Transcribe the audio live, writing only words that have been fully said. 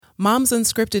Moms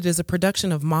Unscripted is a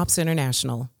production of MOPS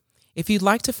International. If you'd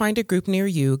like to find a group near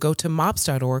you, go to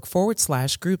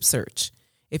mops.org/group search.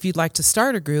 If you'd like to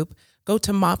start a group, go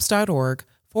to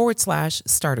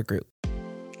mops.org/start a group.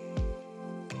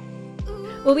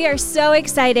 Well, we are so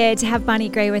excited to have Bonnie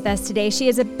Gray with us today. She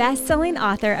is a best-selling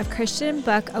author of Christian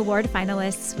Book Award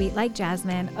finalist Sweet Like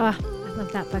Jasmine. Oh, I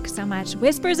love that book so much.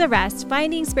 Whispers of Rest,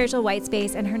 Finding Spiritual White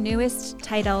Space, and her newest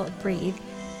title, Breathe,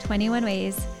 21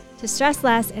 Ways to Stress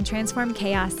Less and Transform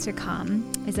Chaos to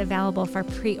Calm, is available for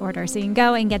pre-order. So you can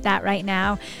go and get that right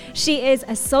now. She is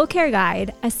a soul care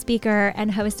guide, a speaker,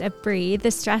 and host of Breathe,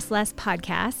 the Stress Less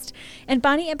podcast. And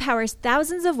Bonnie empowers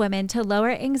thousands of women to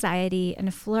lower anxiety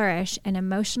and flourish in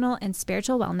emotional and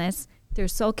spiritual wellness through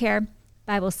soul care,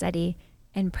 Bible study,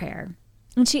 and prayer.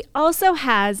 And she also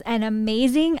has an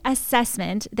amazing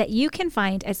assessment that you can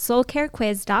find at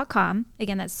soulcarequiz.com.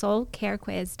 Again, that's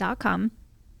soulcarequiz.com.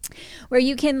 where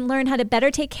you can learn how to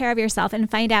better take care of yourself and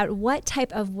find out what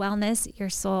type of wellness your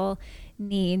soul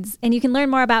needs. And you can learn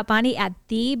more about Bonnie at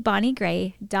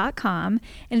thebonniegray.com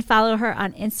and follow her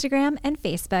on Instagram and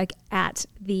Facebook at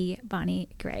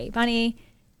thebonniegray. Bonnie,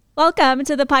 welcome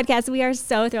to the podcast. We are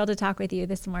so thrilled to talk with you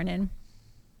this morning.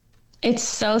 It's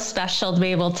so special to be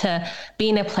able to be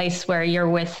in a place where you're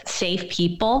with safe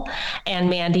people. And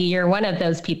Mandy, you're one of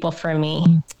those people for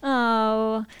me.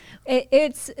 Oh,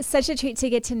 it's such a treat to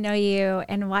get to know you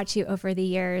and watch you over the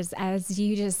years as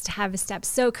you just have stepped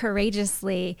so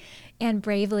courageously and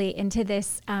bravely into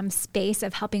this space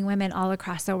of helping women all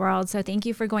across the world. So thank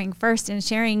you for going first and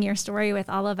sharing your story with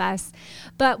all of us.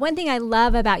 But one thing I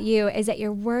love about you is that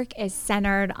your work is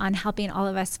centered on helping all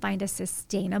of us find a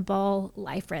sustainable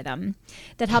life rhythm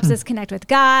that helps us connect with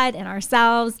God and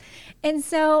ourselves. And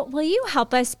so will you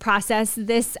help us process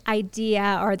this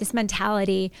idea or this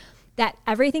mentality that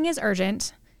everything is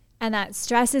urgent and that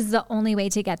stress is the only way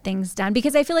to get things done?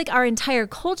 Because I feel like our entire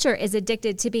culture is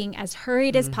addicted to being as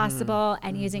hurried as possible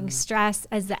and using stress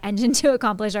as the engine to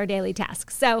accomplish our daily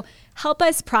tasks. So help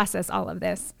us process all of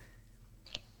this.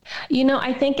 You know,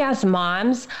 I think as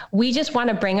moms, we just want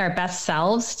to bring our best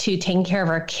selves to taking care of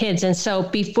our kids. And so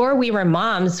before we were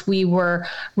moms, we were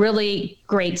really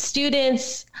great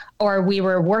students, or we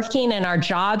were working in our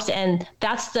jobs. And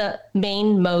that's the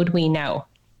main mode we know.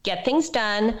 Get things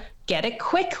done, get it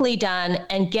quickly done,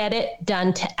 and get it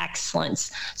done to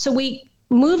excellence. So we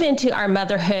move into our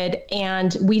motherhood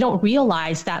and we don't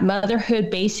realize that motherhood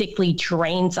basically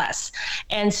drains us.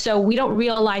 And so we don't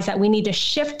realize that we need to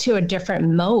shift to a different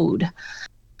mode,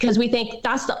 because we think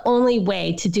that's the only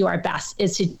way to do our best,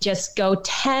 is to just go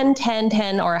 10, 10,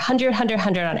 10, or 100, 100,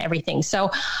 100 on everything.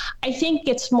 So I think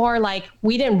it's more like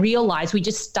we didn't realize, we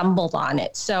just stumbled on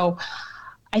it. So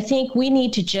I think we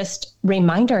need to just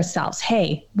remind ourselves,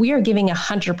 hey, we are giving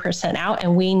 100% out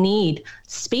and we need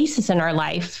spaces in our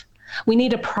life. We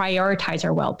need to prioritize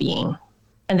our well-being.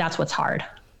 And that's what's hard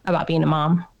about being a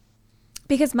mom.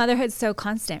 Because motherhood's so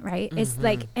constant, right? It's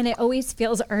like, and it always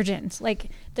feels urgent. Like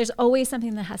there's always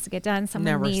something that has to get done.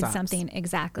 Someone Never needs stops. something.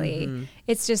 Exactly.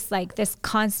 It's just like this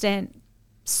constant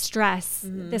stress,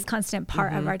 this constant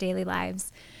part of our daily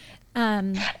lives.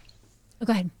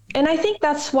 Go ahead. And I think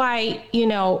that's why, you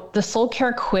know, the soul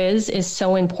care quiz is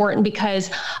so important,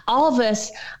 because all of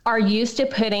us are used to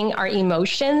putting our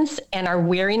emotions and our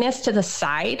weariness to the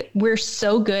side. We're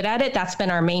so good at it. That's been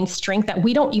our main strength, that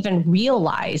we don't even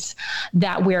realize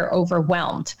that we're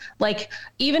overwhelmed. Like,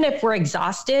 even if we're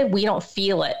exhausted, we don't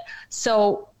feel it.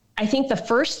 So I think the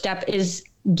first step is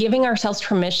giving ourselves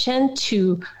permission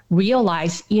to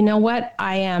realize, you know what,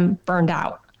 I am burned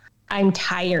out. I'm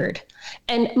tired.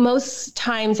 And most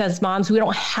times as moms, we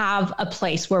don't have a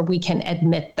place where we can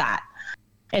admit that.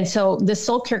 And so the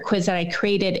soul care quiz that I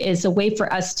created is a way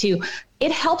for us to,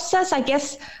 it helps us, I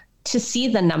guess, to see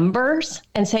the numbers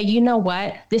and say, you know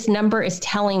what, this number is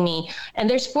telling me. And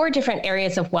there's 4 different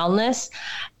areas of wellness.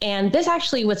 And this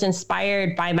actually was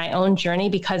inspired by my own journey,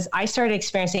 because I started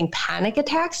experiencing panic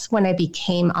attacks when I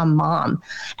became a mom.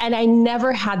 And I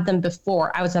never had them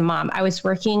before I was a mom. I was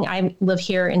working, I live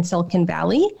here in Silicon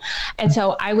Valley. And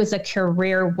so I was a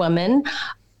career woman,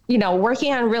 you know,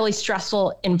 working on a really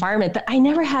stressful environment, but I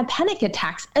never had panic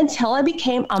attacks until I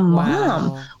became a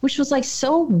mom, which was like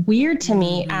so weird to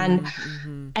me. And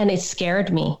it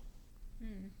scared me,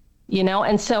 you know?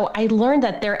 And so I learned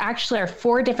that there actually are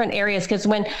 4 different areas, because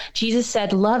when Jesus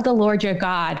said, love the Lord your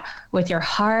God with your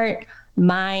heart,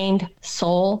 mind,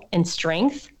 soul, and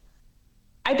strength,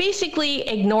 I basically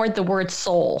ignored the word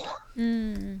soul.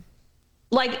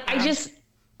 Like I just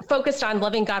focused on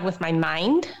loving God with my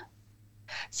mind.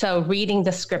 So reading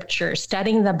the scriptures,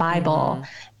 studying the Bible,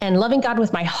 and loving God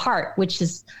with my heart, which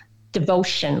is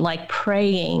devotion, like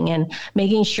praying and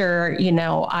making sure,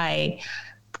 I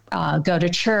go to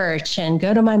church and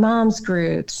go to my mom's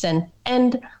groups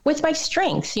and with my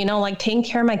strengths, like taking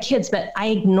care of my kids. But I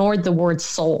ignored the word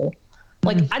soul.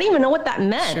 Like, I didn't even know what that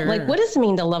meant. Sure. Like, what does it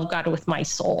mean to love God with my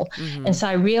soul? And so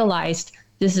I realized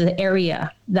this is an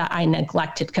area that I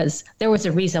neglected because there was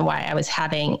a reason why I was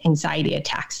having anxiety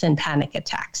attacks and panic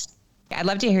attacks. I'd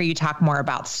love to hear you talk more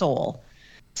about soul.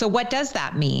 So what does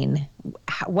that mean?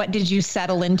 What did you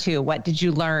settle into? What did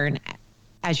you learn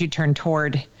as you turned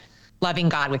toward loving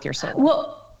God with your soul?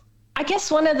 Well, I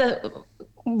guess one of the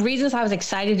reasons I was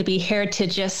excited to be here to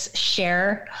just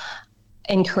share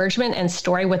encouragement and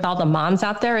story with all the moms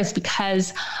out there is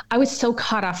because I was so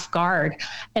caught off guard,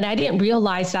 and I didn't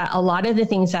realize that a lot of the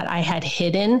things that I had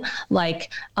hidden,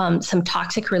 like some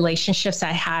toxic relationships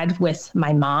I had with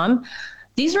my mom,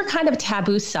 these were kind of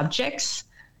taboo subjects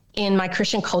in my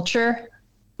Christian culture,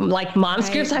 like moms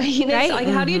groups. I mean, it's like,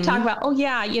 how do you talk about, oh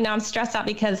yeah, I'm stressed out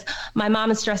because my mom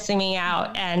is stressing me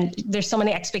out and there's so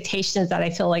many expectations that I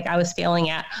feel like I was failing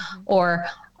at, or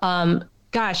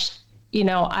gosh,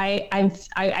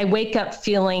 I wake up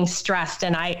feeling stressed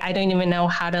and I don't even know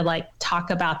how to talk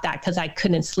about that because I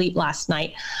couldn't sleep last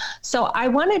night. So I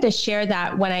wanted to share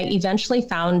that when I eventually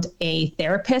found a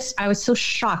therapist, I was so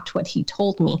shocked what he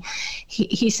told me.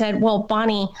 He said, well,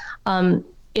 Bonnie,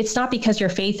 it's not because your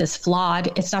faith is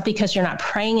flawed. It's not because you're not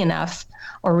praying enough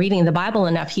or reading the Bible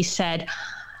enough. He said,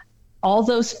 all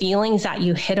those feelings that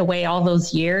you hid away all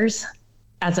those years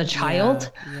as a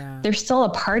child, they're still a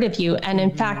part of you. And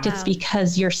in fact, it's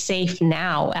because you're safe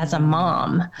now as a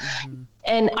mom.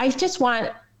 And I just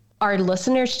want our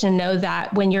listeners to know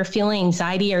that when you're feeling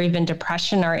anxiety or even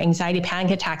depression or anxiety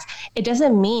panic attacks, it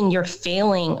doesn't mean you're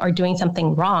failing or doing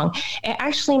something wrong. It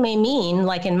actually may mean,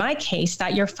 like in my case,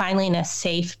 that you're finally in a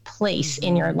safe place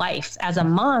in your life. As a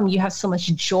mom, you have so much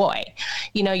joy.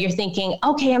 You're thinking,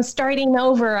 okay, I'm starting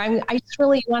over. I just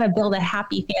really want to build a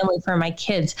happy family for my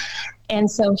kids. And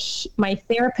so my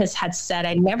therapist had said,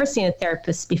 I'd never seen a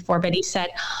therapist before, but he said,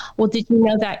 well, did you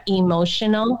know that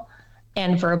emotional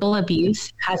and verbal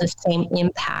abuse has the same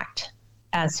impact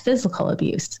as physical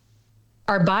abuse?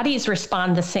 Our bodies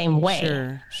respond the same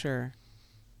way. Sure.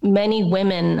 Many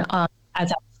women, as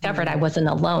I discovered, I wasn't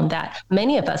alone, that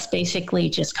many of us basically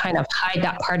just kind of hide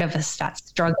that part of us that's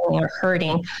struggling or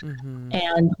hurting.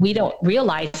 And we don't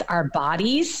realize our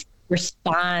bodies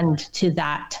respond to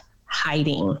that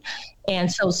hiding. And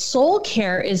so soul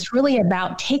care is really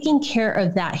about taking care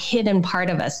of that hidden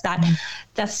part of us, that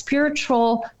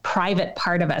spiritual, private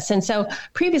part of us. And so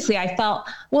previously I felt,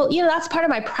 well, that's part of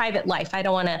my private life. I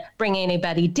don't want to bring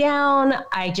anybody down.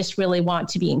 I just really want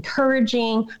to be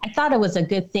encouraging. I thought it was a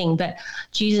good thing, but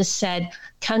Jesus said,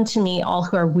 come to me, all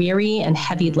who are weary and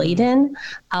heavy laden.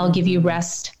 I'll give you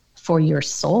rest for your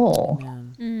soul.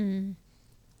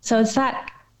 So it's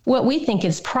that what we think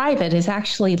is private is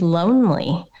actually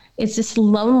lonely. It's this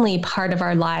lonely part of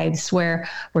our lives where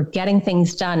we're getting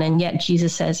things done. And yet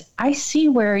Jesus says, I see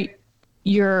where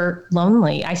you're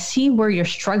lonely. I see where you're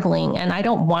struggling, and I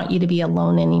don't want you to be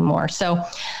alone anymore. So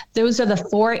those are the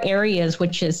 4 areas,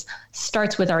 which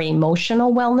starts with our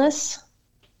emotional wellness.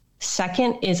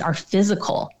 Second is our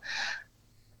physical,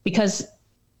 because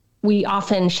we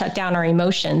often shut down our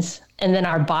emotions and then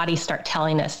our bodies start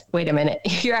telling us, wait a minute,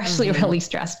 you're actually really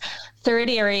stressed.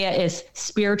 Third area is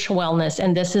spiritual wellness.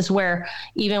 And this is where,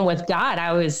 even with God,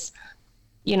 I was,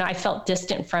 I felt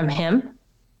distant from him,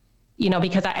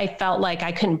 because I felt like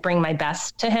I couldn't bring my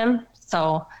best to him.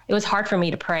 So it was hard for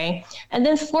me to pray. And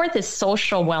then fourth is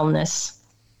social wellness.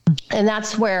 And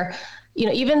that's where,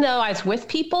 even though I was with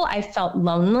people, I felt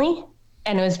lonely,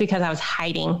 and it was because I was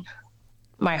hiding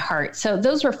my heart. So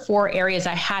those were 4 areas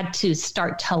I had to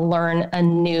start to learn a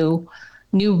new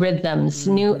rhythms,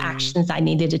 new actions I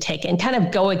needed to take, and kind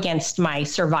of go against my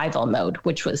survival mode,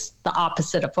 which was the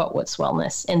opposite of what was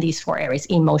wellness in these 4 areas: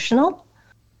 emotional,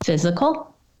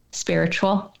 physical,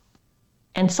 spiritual,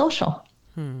 and social.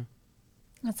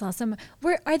 That's awesome.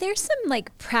 Are there some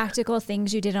practical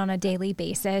things you did on a daily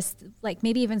basis, like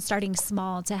maybe even starting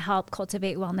small, to help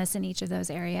cultivate wellness in each of those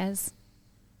areas?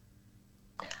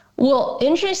 Well,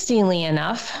 interestingly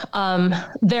enough,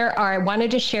 I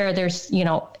wanted to share,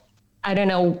 I don't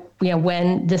know,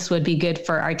 when this would be good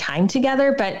for our time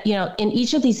together, but, in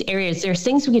each of these areas, there's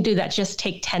things we can do that just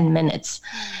take 10 minutes.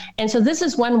 And so this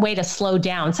is one way to slow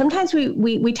down. Sometimes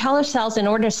we tell ourselves in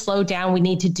order to slow down, we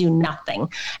need to do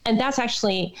nothing. And that's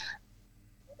actually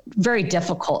very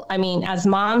difficult. I mean, as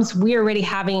moms, we're already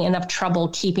having enough trouble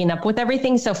keeping up with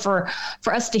everything. So for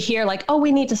us to hear oh,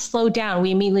 we need to slow down, we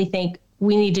immediately think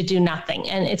we need to do nothing.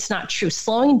 And it's not true.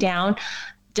 Slowing down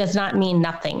does not mean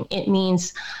nothing. It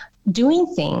means doing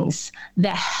things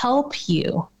that help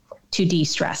you to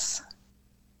de-stress.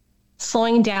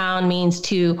 Slowing down means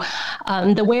to,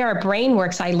 the way our brain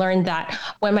works, I learned that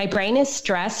when my brain is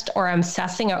stressed or I'm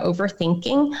obsessing or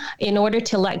overthinking, in order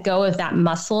to let go of that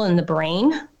muscle in the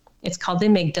brain, it's called the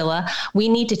amygdala, we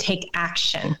need to take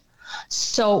action.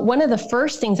 So one of the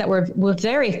first things that were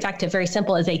very effective, very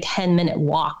simple, is a 10-minute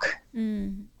walk.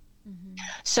 Mm-hmm.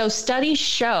 So studies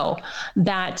show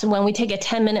that when we take a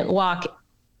 10-minute walk,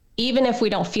 even if we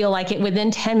don't feel like it,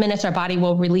 within 10 minutes, our body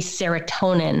will release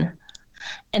serotonin.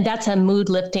 And that's a mood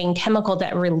lifting chemical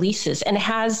that releases, and it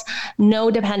has no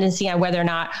dependency on whether or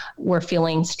not we're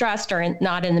feeling stressed or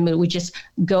not in the mood. We just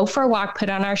go for a walk,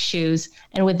 put on our shoes,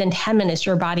 and within 10 minutes,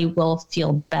 your body will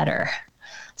feel better.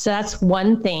 So that's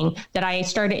one thing that I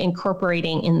started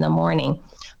incorporating in the morning.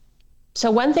 So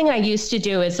one thing I used to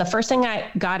do is the first thing I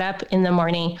got up in the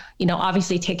morning,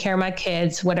 obviously take care of my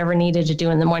kids, whatever needed to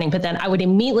do in the morning. But then I would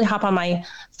immediately hop on my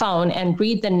phone and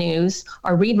read the news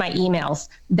or read my emails.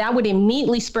 That would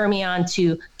immediately spur me on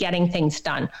to getting things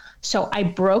done. So I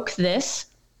broke this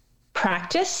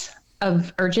practice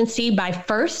of urgency by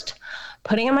first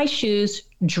putting on my shoes,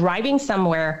 driving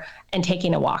somewhere, and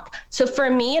taking a walk. So for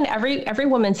me, and every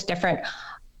woman's different,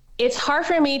 it's hard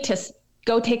for me to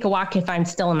go take a walk if I'm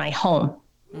still in my home.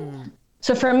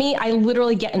 So for me, I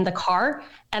literally get in the car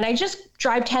and I just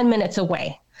drive 10 minutes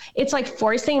away. It's like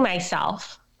forcing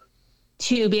myself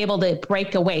to be able to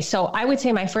break away. So I would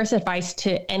say my first advice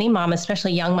to any mom,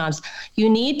 especially young moms, you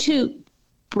need to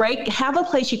have a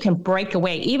place you can break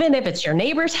away, even if it's your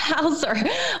neighbor's house or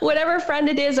whatever friend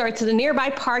it is, or it's a nearby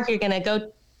park, you're going to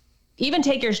go even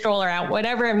take your stroller out,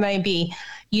 whatever it may be.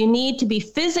 You need to be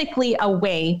physically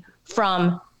away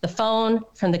from the phone,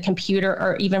 from the computer,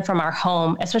 or even from our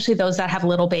home, especially those that have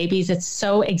little babies. It's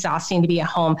so exhausting to be at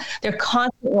home. They're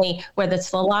constantly, whether it's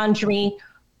the laundry,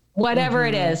 whatever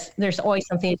it is, there's always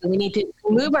something to do. We need to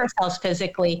move ourselves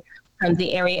physically from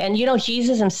the area. And,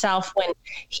 Jesus himself, when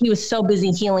he was so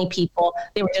busy healing people,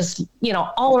 they were just,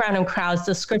 all around in crowds.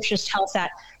 The scriptures tell us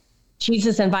that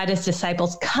Jesus invited his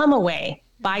disciples, come away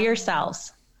by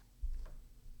yourselves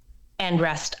and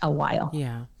rest a while.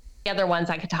 Yeah. The other ones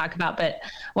I could talk about, but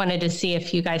wanted to see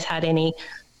if you guys had any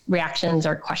reactions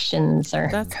or questions or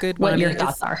that's good, what your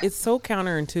thoughts are. It's so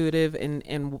counterintuitive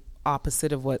and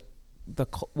opposite of what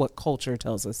culture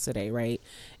tells us today, right?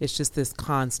 It's just this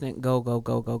constant go, go,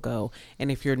 go, go, go.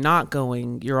 And if you're not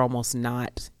going, you're almost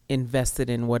not invested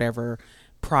in whatever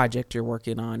project you're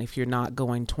working on. If you're not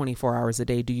going 24 hours a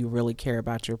day, do you really care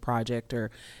about your project or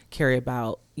care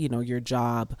about, your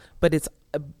job? But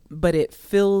it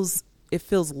feels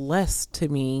less to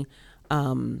me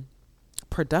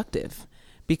productive,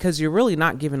 because you're really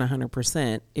not giving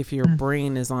 100% if your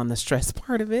brain is on the stress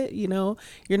part of it. You're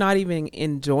not even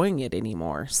enjoying it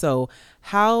anymore. So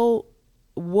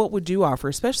what would you offer,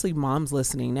 especially moms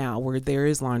listening now, where there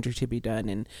is laundry to be done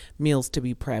and meals to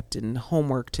be prepped and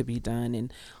homework to be done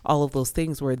and all of those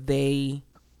things, where they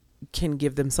can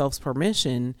give themselves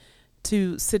permission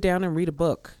to sit down and read a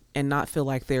book and not feel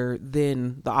like they're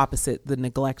then the opposite, the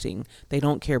neglecting. They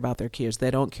don't care about their kids.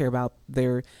 They don't care about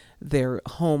their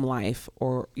home life,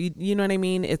 or you know what I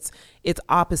mean? It's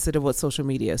opposite of what social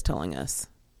media is telling us.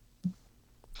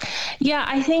 Yeah,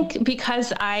 I think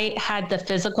because I had the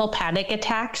physical panic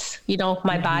attacks,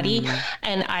 my body,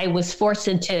 and I was forced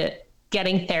into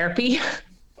getting therapy.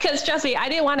 Because trust me, I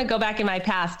didn't want to go back in my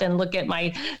past and look at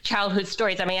my childhood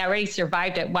stories. I mean, I already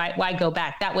survived it. Why go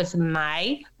back? That was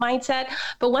my mindset.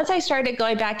 But once I started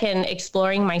going back and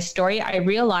exploring my story, I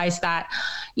realized that,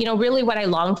 really what I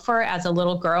longed for as a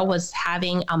little girl was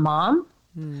having a mom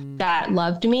that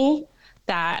loved me,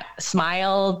 that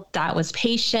smiled, that was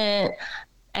patient,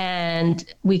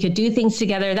 and we could do things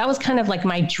together. That was kind of like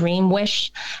my dream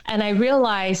wish. And I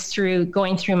realized through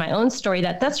going through my own story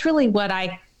that that's really what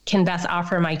I can best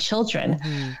offer my children.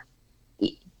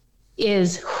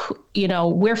 Is,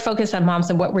 we're focused on moms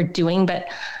and what we're doing, but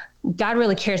God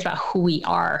really cares about who we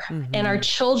are. And our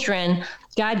children,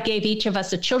 God gave each of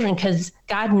us the children because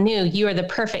God knew you are the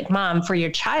perfect mom for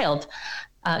your child.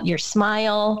 Your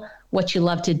smile, what you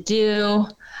love to do,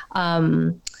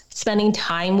 spending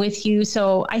time with you.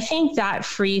 So I think that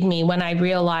freed me when I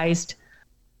realized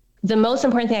the most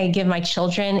important thing I give my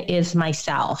children is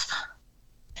myself.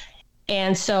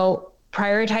 And so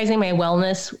prioritizing my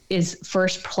wellness is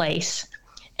first place.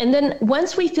 And then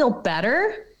once we feel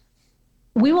better,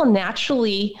 we will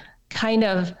naturally kind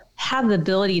of have the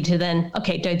ability to then,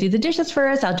 okay, do I do the dishes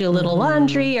first? I'll do a little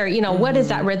laundry, or, what is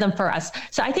that rhythm for us?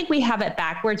 So I think we have it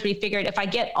backwards. We figured if I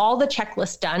get all the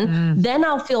checklists done, then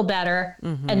I'll feel better,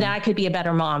 and then I could be a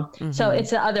better mom. So it's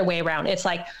the other way around. It's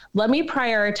like, let me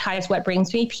prioritize what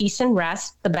brings me peace and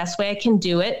rest the best way I can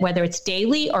do it, whether it's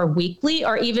daily or weekly,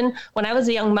 or even when I was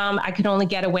a young mom, I could only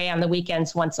get away on the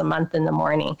weekends once a month in the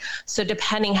morning. So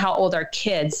depending how old our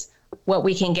kids, what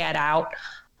we can get out,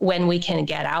 when we can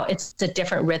get out, it's a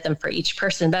different rhythm for each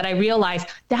person. But I realize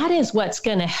that is what's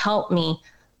going to help me,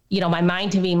 my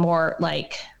mind to be more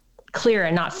like clear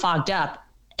and not fogged up.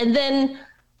 And then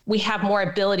we have more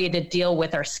ability to deal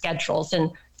with our schedules and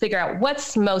figure out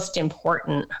what's most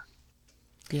important.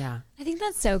 Yeah. I think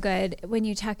that's so good when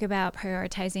you talk about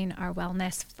prioritizing our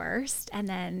wellness first and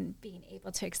then being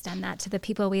able to extend that to the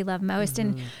people we love most.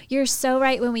 And you're so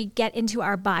right, when we get into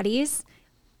our bodies,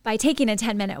 by taking a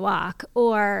 10-minute walk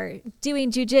or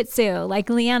doing jujitsu like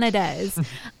Leanna does.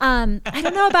 I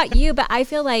don't know about you, but I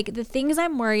feel like the things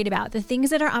I'm worried about, the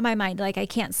things that are on my mind, like I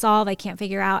can't solve, I can't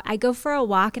figure out, I go for a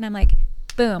walk and I'm like,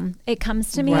 boom, it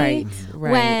comes to me right.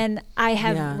 when I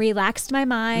have relaxed my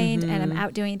mind and I'm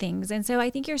out doing things. And so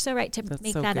I think you're so right to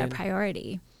make that a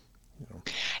priority.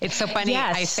 It's so funny.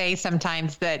 Yes. I say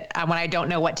sometimes that when I don't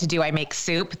know what to do, I make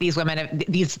soup. These women,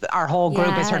 our whole group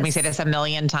has heard me say this a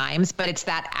million times, but it's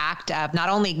that act of not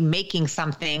only making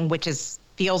something, which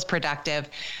feels productive,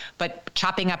 but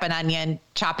chopping up an onion,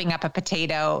 chopping up a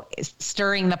potato,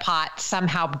 stirring the pot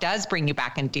somehow does bring you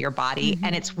back into your body.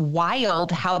 And it's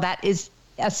wild how that is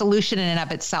a solution in and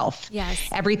of itself. Yes.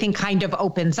 Everything kind of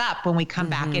opens up when we come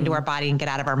back into our body and get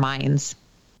out of our minds.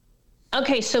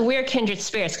 Okay, so we're kindred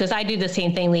spirits because I do the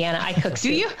same thing, Leanna. I cook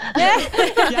soup. Do you?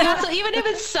 So even if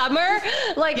it's summer,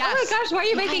 like, oh my gosh, why are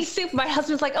you making soup? My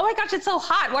husband's like, oh my gosh, it's so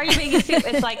hot. Why are you making soup?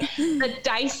 It's like the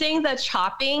dicing, the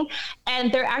chopping.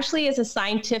 And there actually is a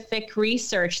scientific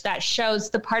research that shows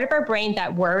the part of our brain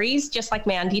that worries, just like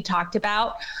Mandy talked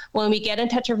about, when we get in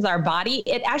touch with our body,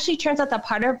 it actually turns out the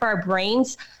part of our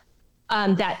brains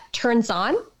that turns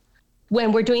on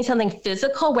when we're doing something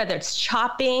physical, whether it's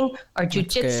chopping or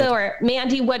jujitsu, or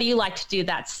Mandy, what do you like to do?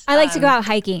 I like to go out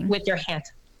hiking with your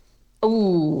hands.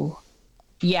 Ooh,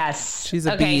 yes. She's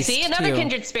a beast. See, another too.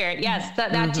 kindred spirit. Yes,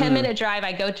 that 10-minute drive,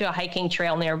 I go to a hiking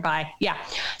trail nearby. Yeah.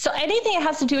 So anything that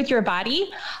has to do with your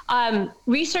body,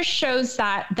 research shows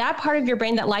that part of your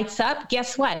brain that lights up,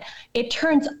 guess what? It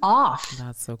turns off.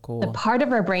 That's so cool. The part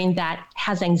of our brain that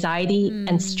has anxiety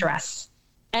and stress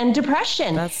and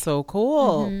depression. That's so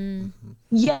cool.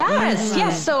 Yes,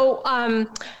 yes. So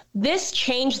this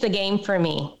changed the game for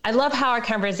me. I love how our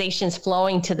conversation's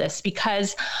flowing to this,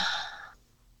 because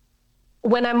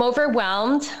when I'm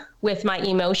overwhelmed with my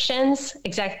emotions,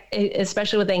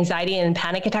 especially with anxiety and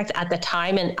panic attacks at the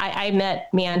time, and I met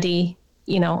Mandy,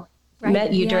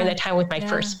 met you during the time with my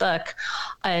first book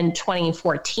in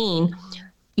 2014,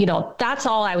 that's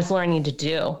all I was learning to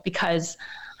do, because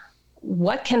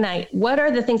what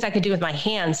are the things I could do with my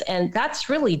hands? And that's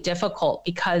really difficult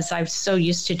because I'm so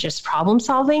used to just problem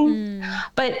solving,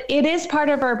 but it is part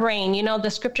of our brain. The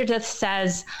scripture just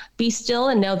says, be still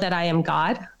and know that I am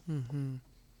God.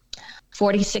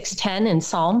 46:10 in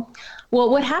Psalm.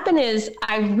 Well, what happened is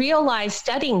I realized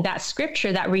studying that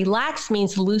scripture that relax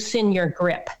means loosen your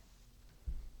grip.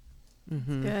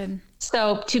 Good.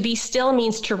 So to be still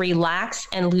means to relax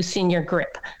and loosen your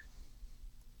grip.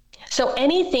 So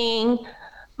anything,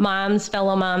 moms,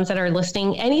 fellow moms that are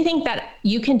listening, anything that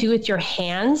you can do with your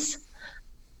hands,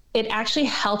 it actually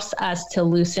helps us to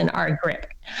loosen our grip.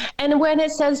 And when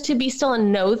it says to be still and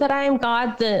know that I am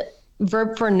God, the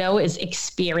verb for know is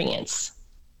experience.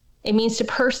 It means to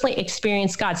personally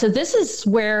experience God. So this is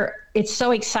where it's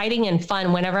so exciting and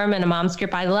fun. Whenever I'm in a mom's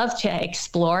group, I love to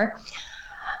explore.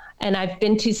 And I've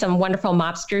been to some wonderful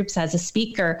MOPS groups as a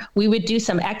speaker. We would do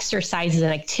some exercises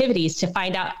and activities to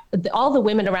find out, all the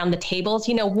women around the tables,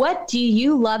 what do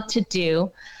you love to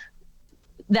do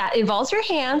that involves your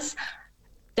hands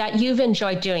that you've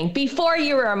enjoyed doing before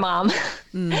you were a mom?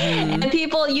 And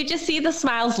people, you just see the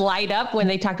smiles light up when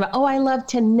they talk about, oh, I love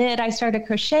to knit, I started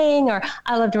crocheting, or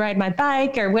I love to ride my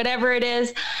bike, or whatever it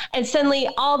is. And suddenly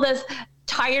all this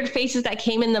tired faces that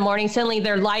came in the morning, suddenly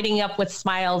they're lighting up with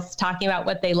smiles, talking about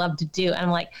what they love to do. And I'm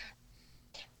like,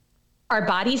 our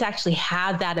bodies actually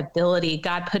have that ability.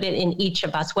 God put it in each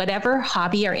of us. Whatever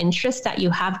hobby or interest that you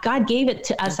have, God gave it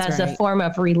to us as a form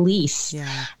of release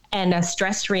and a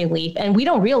stress relief. And we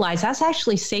don't realize that's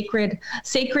actually sacred,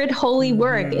 holy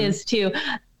work, is to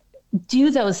do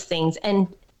those things and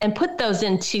put those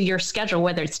into your schedule,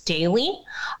 whether it's daily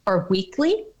or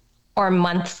weekly or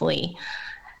monthly.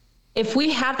 If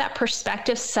we have that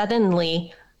perspective,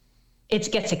 suddenly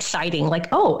it gets exciting. Like,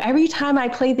 oh, every time I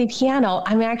play the piano,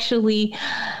 I'm actually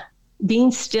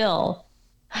being still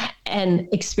and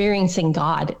experiencing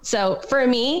God. So for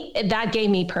me, that gave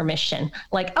me permission.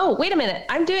 Like, oh, wait a minute,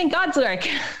 I'm doing God's work.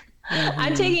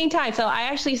 I'm taking time. So I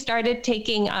actually started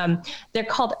taking, they're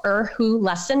called Erhu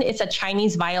lesson. It's a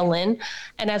Chinese violin.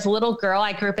 And as a little girl,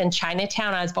 I grew up in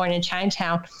Chinatown. I was born in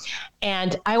Chinatown.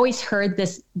 And I always heard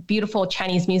this beautiful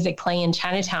Chinese music playing in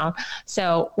Chinatown.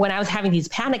 So when I was having these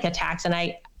panic attacks, and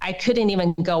I couldn't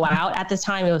even go out at the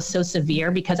time, it was so severe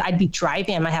because I'd be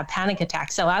driving and I'd have panic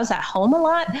attacks. So I was at home a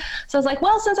lot. So I was like,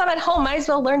 well, since I'm at home, might as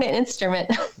well learn an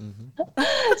instrument.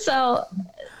 So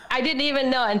I didn't even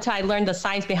know until I learned the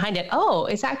science behind it. Oh,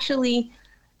 it's actually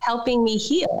helping me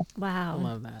heal. Wow. I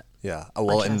love that. Yeah.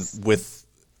 Well, and with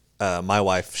my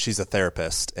wife, she's a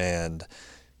therapist and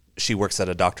she works at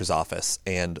a doctor's office,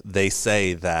 and they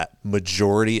say that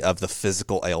majority of the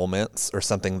physical ailments or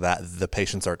something that the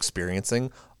patients are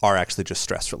experiencing are actually just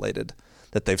stress related,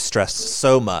 that they've stressed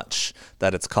so much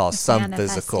that it's caused some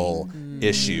physical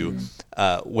issue.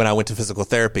 When I went to physical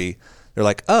therapy, they're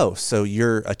like, oh, so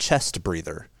you're a chest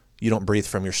breather. You don't breathe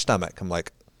from your stomach. I'm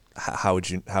like, how would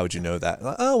you know that?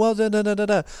 Oh,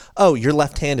 well, Oh, you're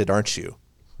left-handed, aren't you?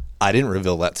 I didn't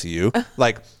reveal that to you.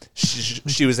 Like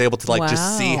she was able to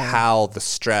just see how the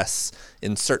stress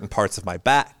in certain parts of my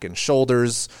back and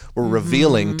shoulders were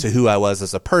revealing to who I was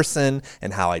as a person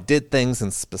and how I did things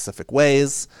in specific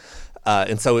ways.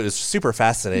 And so it was super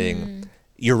fascinating.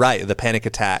 You're right. The panic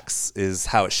attacks is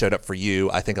how it showed up for you.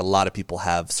 I think a lot of people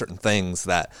have certain things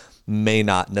that may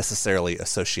not necessarily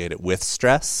associate it with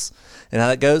stress and how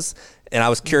that goes. And I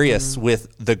was curious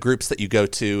with the groups that you go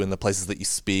to and the places that you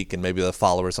speak and maybe the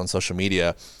followers on social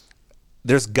media,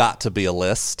 there's got to be a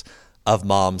list of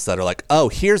moms that are like, oh,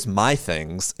 here's my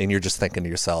things. And you're just thinking to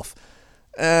yourself,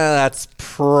 that's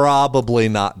probably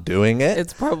not doing it.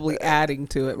 It's probably adding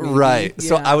to it. Maybe. Right. Yeah.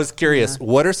 So I was curious,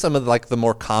 what are some of the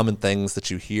more common things that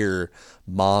you hear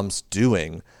moms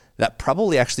doing that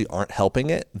probably actually aren't helping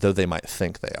it, though they might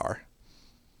think they are?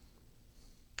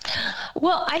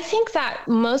 Well, I think that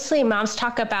mostly moms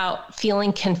talk about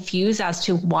feeling confused as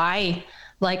to why,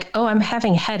 like, oh, I'm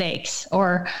having headaches,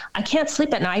 or I can't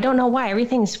sleep at night. I don't know why.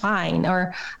 Everything's fine.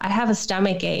 Or I have a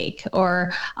stomach ache,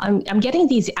 or I'm getting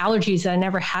these allergies that I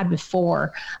never had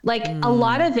before. Like a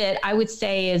lot of it, I would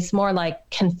say, is more like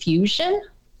confusion.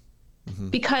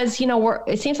 Because,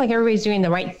 it seems like everybody's doing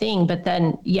the right thing, but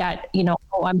then yet,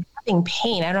 oh, I'm having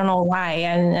pain. I don't know why.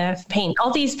 And I have pain.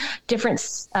 All these different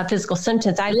physical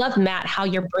symptoms. I love, Matt, how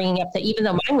you're bringing up that even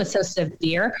though mine was so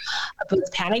severe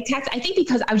with panic attacks, I think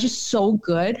because I was just so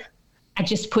good at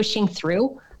just pushing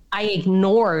through, I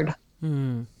ignored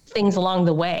things along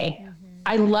the way.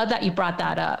 I love that you brought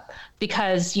that up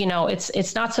because,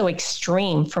 it's not so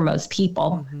extreme for most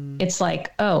people. It's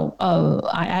like, oh,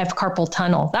 I have carpal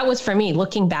tunnel. That was for me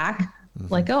looking back,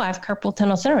 like, oh, I have carpal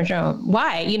tunnel syndrome.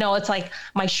 Why? It's like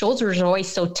my shoulders are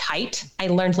always so tight. I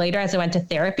learned later as I went to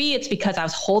therapy, it's because I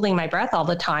was holding my breath all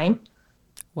the time.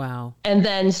 Wow. And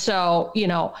then, so,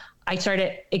 I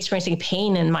started experiencing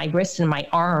pain in my wrist and my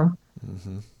arm.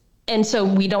 And so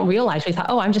we don't realize, we thought,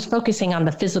 oh, I'm just focusing on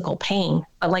the physical pain.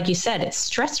 But like you said, it's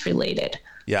stress related.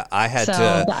 Yeah,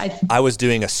 I was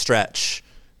doing a stretch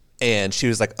and she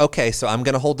was like, okay, so I'm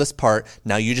going to hold this part.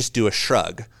 Now you just do a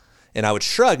shrug. And I would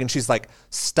shrug and she's like,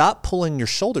 stop pulling your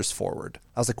shoulders forward.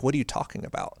 I was like, what are you talking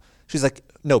about? She's like,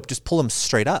 nope, just pull them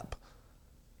straight up.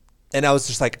 And I was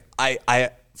just like, I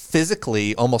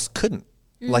physically almost couldn't.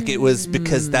 Like it was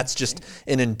because that's just,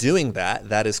 and in doing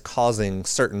that is causing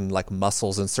certain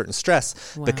muscles and certain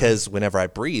stress because whenever I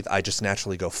breathe, I just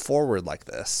naturally go forward like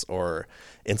this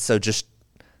and so just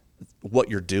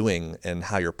what you're doing and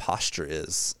how your posture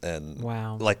is and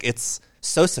it's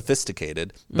so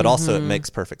sophisticated, but also it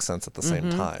makes perfect sense at the same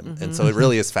time. And so it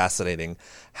really is fascinating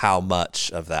how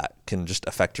much of that can just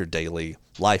affect your daily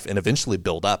life and eventually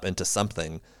build up into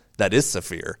something that is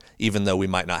severe, even though we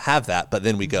might not have that. But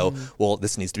then we go, well,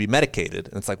 this needs to be medicated.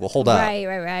 And it's like, well, hold up.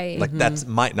 Right. Like that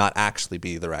might not actually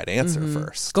be the right answer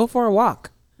first. Go for a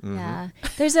walk. Yeah.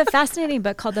 There's a fascinating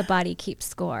book called The Body Keeps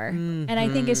Score. And I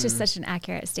think it's just such an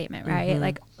accurate statement, right?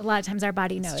 Like a lot of times our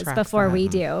body knows before we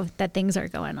do that things are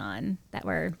going on that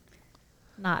we're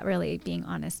not really being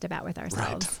honest about with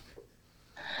ourselves. Right.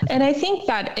 And I think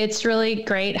that it's really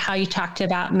great how you talked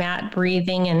about, Matt,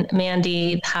 breathing, and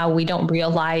Mandy, how we don't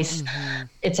realize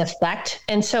its effect.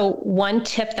 And so one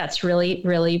tip that's really,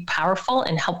 really powerful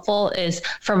and helpful is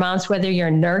for moms, whether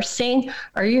you're nursing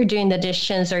or you're doing the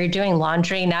dishes or you're doing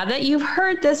laundry. Now that you've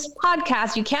heard this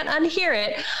podcast, you can't unhear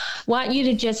it. Want you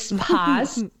to just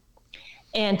pause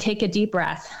and take a deep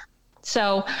breath.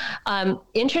 So,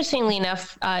 interestingly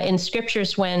enough, in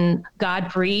scriptures, when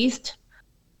God breathed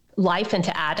life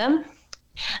into Adam,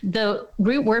 the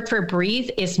root word for breathe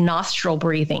is nostril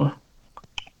breathing.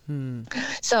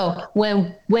 So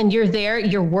when you're there,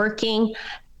 you're working,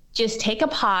 just take a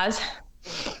pause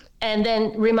and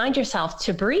then remind yourself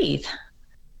to breathe.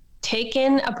 Take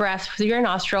in a breath through your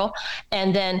nostril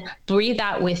and then breathe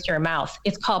out with your mouth.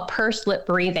 It's called pursed lip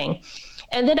breathing.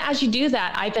 And then as you do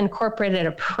that, I've incorporated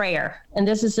a prayer. And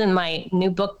this is in my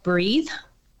new book, Breathe,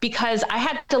 because I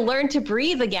had to learn to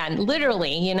breathe again.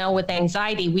 Literally, you know, with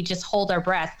anxiety, we just hold our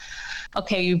breath.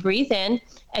 Okay, you breathe in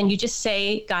and you just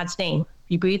say God's name.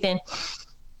 You breathe in,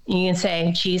 you can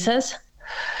say, Jesus.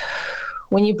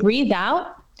 When you breathe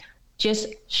out, just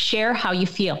share how you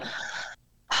feel.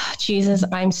 Jesus,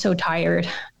 I'm so tired.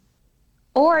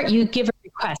 Or you give a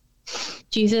request.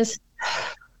 Jesus,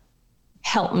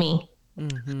 help me.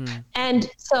 Mm-hmm. And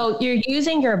so you're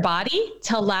using your body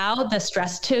to allow the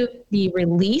stress to be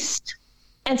released.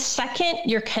 And second,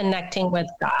 you're connecting with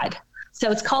God. So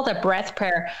it's called a breath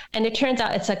prayer. And it turns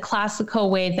out it's a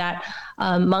classical way that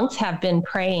monks have been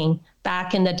praying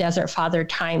back in the Desert Father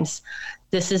times.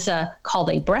 This is called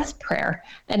a breath prayer.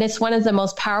 And it's one of the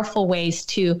most powerful ways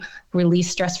to release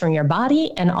stress from your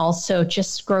body and also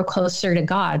just grow closer to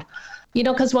God. You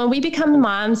know, because when we become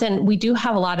moms and we do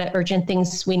have a lot of urgent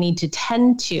things we need to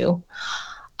tend to,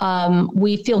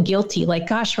 we feel guilty. Like,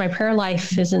 gosh, my prayer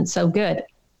life isn't so good.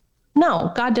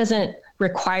 No, God doesn't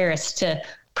require us to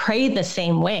pray the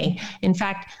same way. In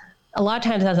fact, a lot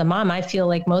of times as a mom, I feel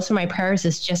like most of my prayers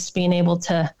is just being able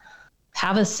to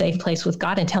have a safe place with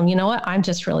God and tell him, you know what, I'm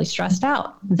just really stressed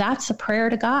out. That's a prayer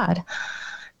to God.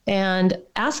 And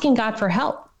asking God for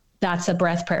help, that's a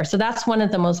breath prayer. So that's one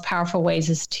of the most powerful ways,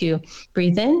 is to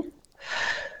breathe in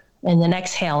and then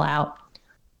exhale out,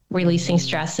 releasing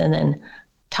stress and then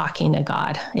talking to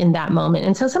God in that moment.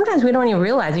 And so sometimes we don't even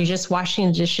realize you're just washing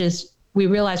the dishes. We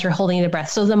realize we're holding the breath.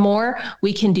 So the more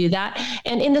we can do that.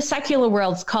 And in the secular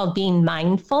world, it's called being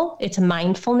mindful. It's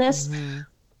mindfulness. Mm-hmm.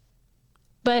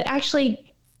 But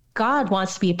actually, God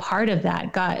wants to be a part of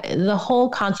that. God, the whole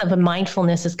concept of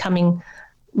mindfulness is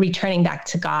returning back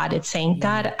to God. It's saying,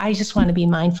 God, I just want to be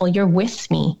mindful. You're with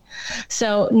me.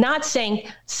 So not saying,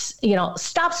 you know,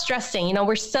 stop stressing. You know,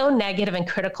 we're so negative and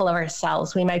critical of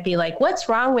ourselves. We might be like, what's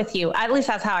wrong with you? At least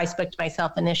that's how I spoke to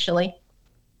myself initially.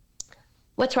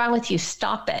 What's wrong with you?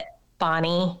 Stop it,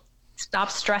 Bonnie.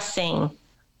 Stop stressing.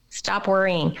 Stop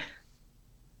worrying.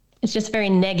 It's just a very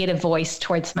negative voice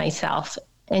towards myself.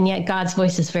 And yet God's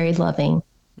voice is very loving.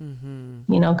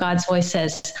 Mm-hmm. You know, God's voice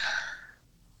says,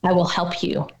 I will help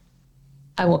you.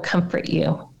 I will comfort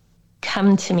you.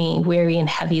 Come to me, weary and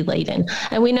heavy laden.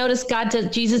 And we notice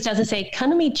Jesus doesn't say, come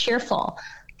to me cheerful.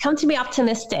 Come to me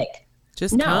optimistic.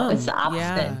 Just no, come. It's the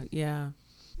opposite. Yeah.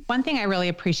 One thing I really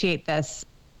appreciate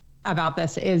about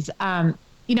this is,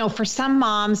 you know, for some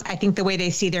moms, I think the way they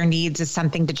see their needs is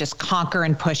something to just conquer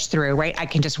and push through, right? I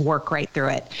can just work right through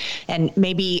it. And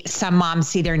maybe some moms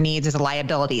see their needs as a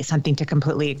liability, something to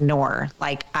completely ignore.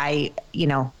 Like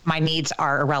my needs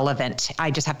are irrelevant. I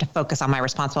just have to focus on my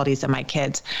responsibilities and my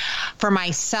kids. For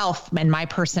myself and my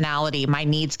personality, my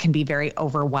needs can be very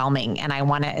overwhelming and I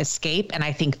want to escape. And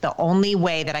I think the only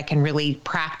way that I can really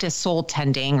practice soul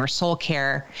tending or soul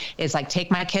care is like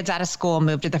take my kids out of school,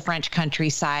 move to the French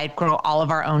countryside, grow all of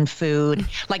our own food,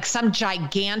 like some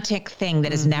gigantic thing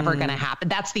that is never going to happen.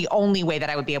 That's the only way that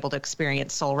I would be able to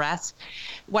experience soul rest.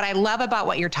 What I love about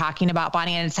what you're talking about,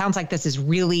 Bonnie, and it sounds like this is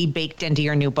really baked into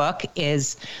your new book,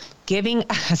 is giving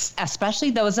us,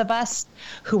 especially those of us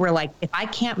who were like, if I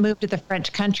can't move to the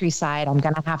French countryside, I'm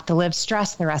going to have to live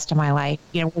stressed the rest of my life.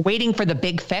 You know, we're waiting for the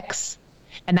big fix,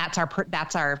 and that's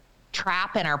our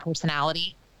trap in our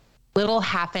personality. Little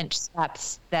half-inch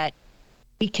steps that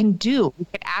we can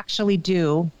actually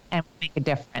do and make a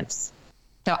difference.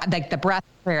 So like the breath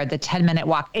prayer, the 10-minute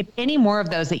walk, if any more of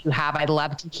those that you have, I'd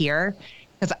love to hear,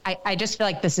 because I just feel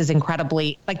like this is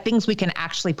incredibly, like things we can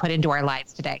actually put into our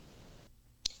lives today.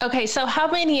 Okay. So how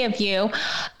many of you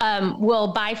will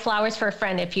buy flowers for a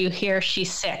friend if you hear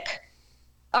she's sick?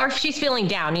 Or if she's feeling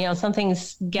down, you know,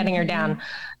 something's getting her down,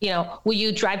 you know, will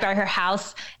you drive by her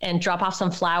house and drop off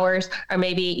some flowers? Or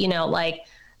maybe, you know, like,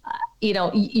 you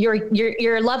know,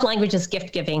 your love language is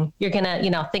gift giving. You're going to, you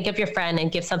know, think of your friend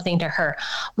and give something to her.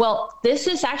 Well, this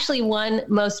is actually one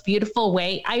most beautiful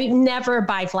way. I never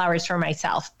buy flowers for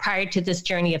myself prior to this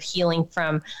journey of healing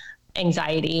from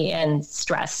anxiety and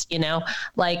stress. You know,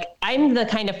 like I'm the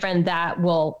kind of friend that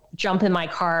will jump in my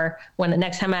car when the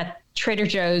next time at Trader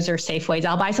Joe's or Safeway's,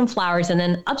 I'll buy some flowers and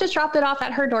then I'll just drop it off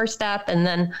at her doorstep. And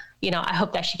then, you know, I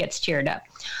hope that she gets cheered up.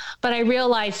 But I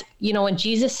realized, when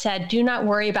Jesus said, do not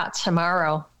worry about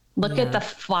tomorrow, look at the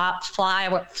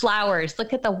flowers,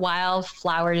 look at the wild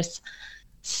flowers,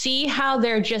 see how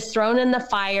they're just thrown in the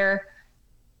fire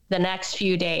the next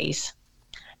few days.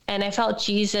 And I felt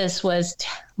Jesus was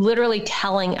literally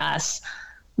telling us,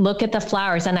 look at the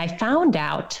flowers. And I found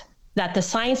out that the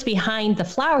science behind the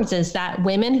flowers is that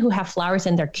women who have flowers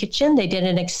in their kitchen, they did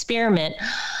an experiment.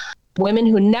 Women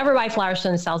who never buy flowers for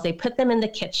themselves, they put them in the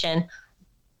kitchen.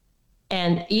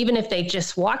 And even if they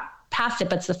just walk past it,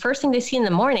 but it's the first thing they see in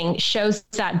the morning, shows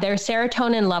that their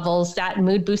serotonin levels, that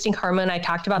mood boosting hormone I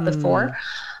talked about before,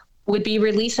 would be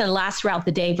released and last throughout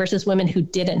the day versus women who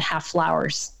didn't have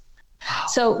flowers.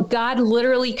 So God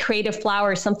literally created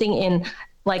flowers, something in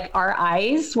like our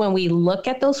eyes. When we look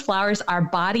at those flowers, our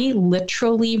body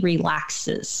literally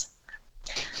relaxes.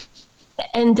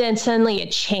 And then suddenly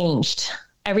it changed.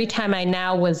 Every time I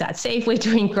now was at Safeway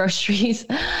doing groceries,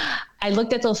 I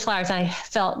looked at those flowers and I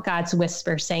felt God's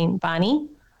whisper saying, Bonnie,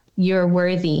 you're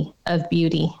worthy of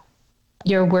beauty.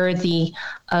 You're worthy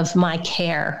of my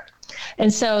care.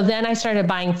 And so then I started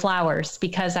buying flowers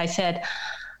because I said,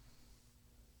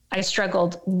 I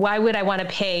struggled. Why would I want to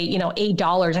pay,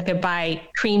 $8? I could buy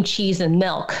cream cheese and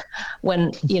milk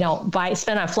when,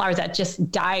 spend on flowers that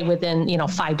just die within,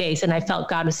 5 days. And I felt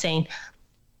God was saying,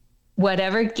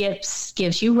 whatever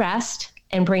gives you rest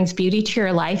and brings beauty to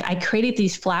your life, I created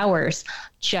these flowers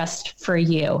just for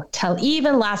you to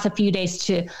even last a few days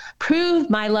to prove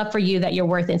my love for you, that you're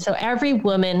worth it. And so every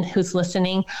woman who's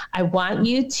listening, I want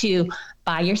you to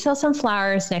buy yourself some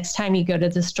flowers next time you go to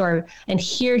the store and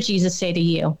hear Jesus say to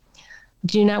you,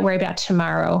 do not worry about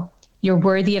tomorrow. You're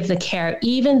worthy of the care.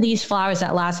 Even these flowers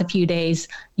that last a few days,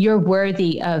 you're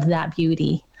worthy of that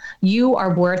beauty. You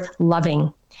are worth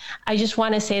loving. I just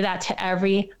want to say that to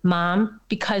every mom,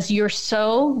 because you're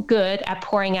so good at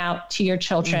pouring out to your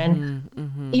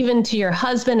children, even to your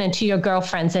husband and to your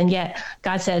girlfriends. And yet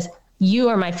God says, you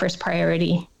are my first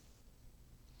priority.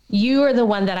 You are the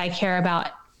one that I care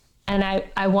about. And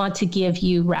I want to give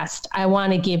you rest. I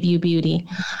want to give you beauty.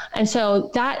 And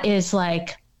so that is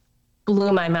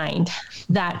blew my mind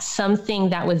that something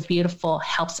that was beautiful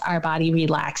helps our body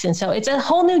relax. And so it's a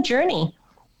whole new journey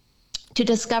to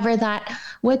discover that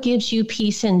what gives you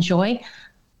peace and joy,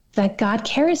 that God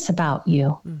cares about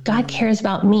you. God cares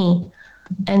about me.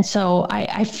 And so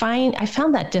I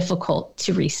found that difficult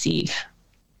to receive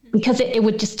because it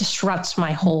would just disrupt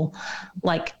my whole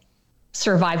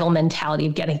survival mentality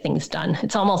of getting things done.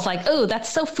 It's almost like, oh, that's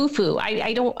so foo-foo.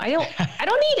 I don't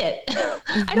need it.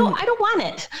 I don't want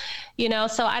it.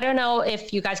 So I don't know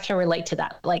if you guys can relate to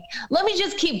that. Let me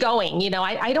just keep going.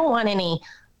 I don't want any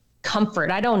comfort.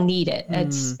 I don't need it.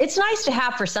 It's nice to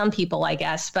have for some people, I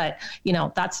guess, but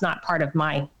that's not part of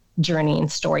my journey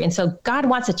and story. And so God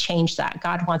wants to change that.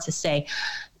 God wants to say,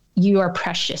 you are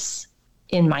precious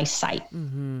in my sight.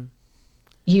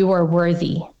 You are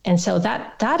worthy. And so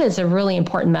that is a really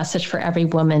important message for every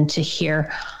woman to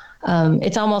hear.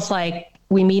 It's almost like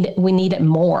we need it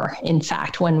more, in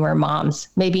fact, when we're moms.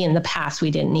 Maybe in the past we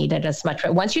didn't need it as much,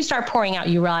 but once you start pouring out,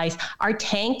 you realize our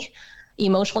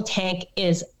emotional tank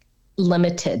is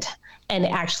limited and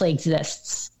it actually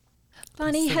exists.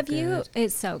 Bonnie,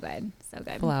 it's so good. So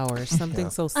good. Flowers, something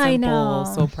so simple,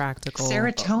 so practical.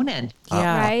 Serotonin.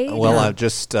 Right? Well, I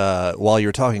just, while you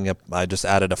were talking, I just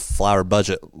added a flower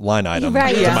budget line item to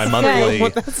my monthly. Well,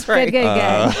 that's right. Good.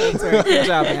 That's right. Good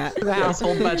job, Matt.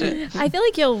 Household budget. I feel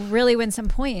like you'll really win some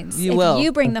points if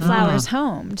you bring the flowers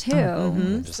home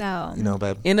too. So,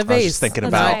 babe, in a I was vase. just thinking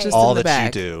That's about right. all Just in the that you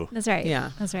bag. do. that's right.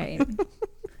 Yeah. That's right.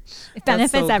 It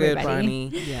benefits That's so everybody. Good,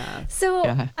 Bonnie. Yeah. So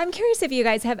I'm curious if you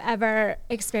guys have ever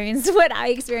experienced what I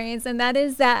experienced, and that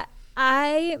is that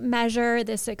I measure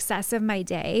the success of my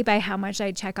day by how much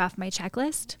I check off my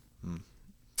checklist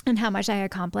and how much I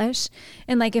accomplish.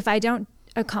 And if I don't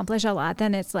accomplish a lot,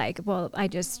 then it's I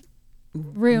just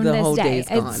ruined The this whole day. day's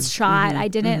gone. It's shot. I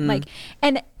didn't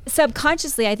and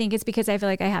subconsciously, I think it's because I feel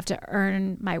like I have to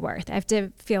earn my worth. I have to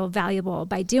feel valuable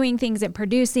by doing things and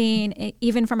producing,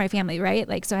 even for my family,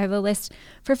 right? So I have a list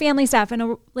for family stuff and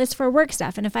a list for work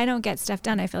stuff. And if I don't get stuff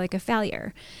done, I feel like a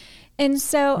failure. And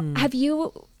so have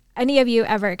any of you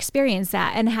ever experienced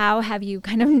that? And how have you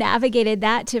kind of navigated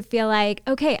that to feel like,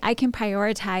 okay, I can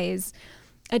prioritize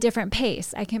a different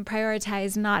pace. I can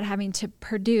prioritize not having to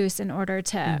produce in order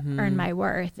to earn my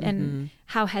worth. And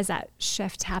how has that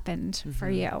shift happened for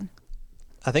you?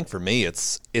 I think for me,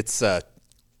 it's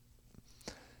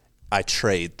I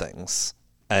trade things.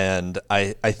 And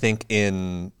I think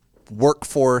in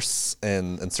workforce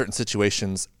and in certain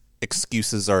situations,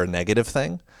 excuses are a negative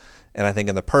thing. And I think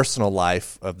in the personal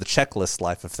life of the checklist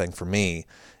life of thing for me,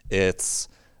 it's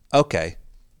okay.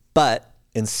 But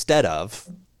instead of,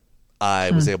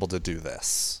 I was able to do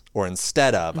this, or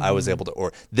instead of, I was able to,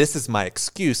 or this is my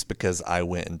excuse because I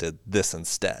went and did this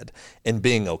instead, and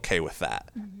being okay with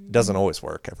that. It doesn't always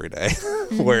work every day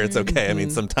where it's okay. I mean,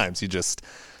 sometimes it just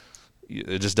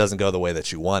doesn't go the way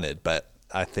that you wanted, but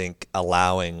I think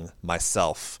allowing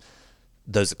myself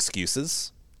those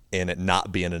excuses and it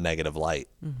not be in a negative light,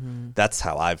 that's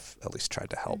how I've at least tried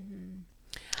to help.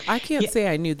 I can't say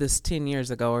I knew this 10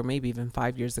 years ago or maybe even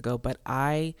 5 years ago, but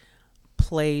I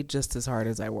play just as hard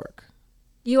as I work.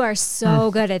 You are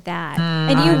so good at that.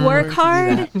 And you work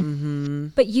hard,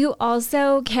 but you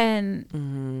also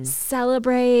can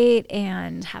celebrate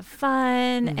and have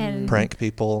fun and Prank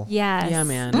people. Yes. Yeah,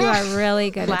 man. You are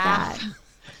really good at that.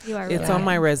 You are really It's on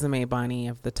my resume, Bonnie,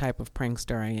 of the type of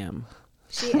prankster I am.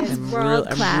 She is world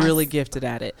class. I'm really gifted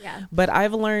at it. Yeah. But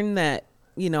I've learned that,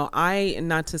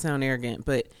 not to sound arrogant,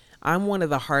 but I'm one of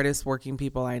the hardest working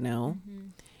people I know.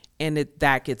 And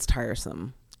that gets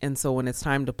tiresome. And so when it's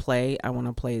time to play, I want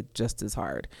to play just as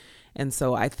hard. And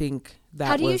so I think that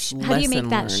how do you make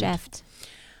that shift?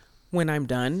 When I'm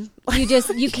done. You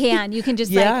can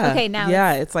just okay, now.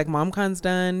 Yeah, it's like MomCon's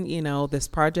done, this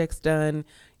project's done,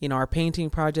 our painting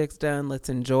project's done. Let's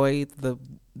enjoy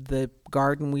the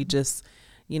garden we just,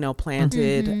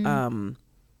 planted. And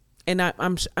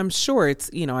I'm sure it's,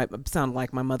 I sound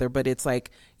like my mother, but it's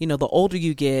like, the older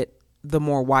you get, the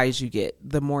more wise you get,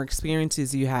 the more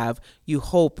experiences you have, you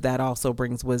hope that also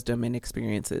brings wisdom and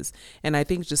experiences. And I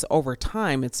think just over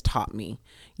time, it's taught me,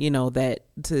 that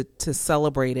to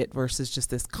celebrate it versus just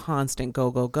this constant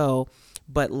go,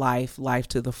 but life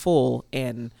to the full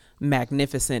and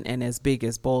magnificent and as big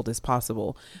as bold as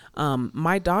possible.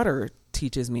 My daughter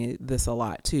teaches me this a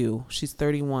lot too. She's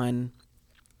 31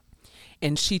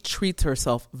 and she treats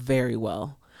herself very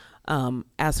well.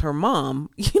 As her mom,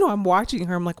 I'm watching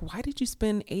her. I'm like, why did you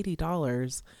spend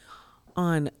 $80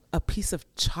 on a piece of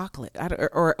chocolate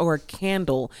or a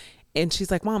candle? And she's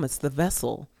like, Mom, it's the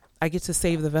vessel. I get to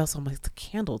save the vessel. I'm like, the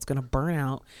candle, it's going to burn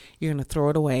out. You're going to throw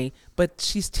it away. But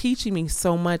she's teaching me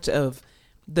so much of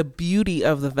the beauty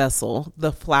of the vessel,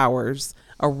 the flowers,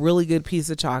 a really good piece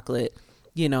of chocolate,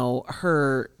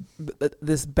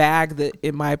 this bag that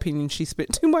in my opinion she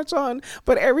spent too much on,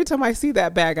 but every time I see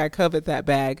that bag I covet that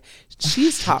bag.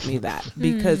 She's taught me that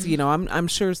because I'm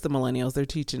sure it's the millennials, they're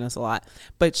teaching us a lot,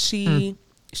 but she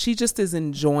just is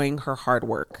enjoying her hard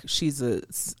work. She's an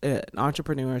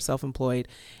entrepreneur, self-employed,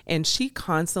 and she's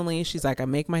like, I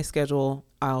make my schedule,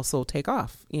 I also take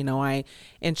off, and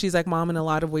she's like, Mom, in a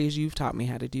lot of ways you've taught me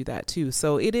how to do that too.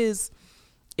 So it's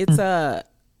a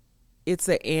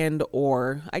and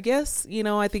or, I guess,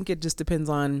 I think it just depends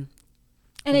on.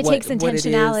 And it takes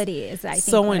intentionality, is I think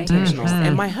so intentional.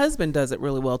 And my husband does it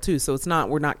really well too. So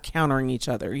we're not countering each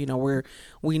other.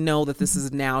 We know that this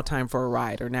is now time for a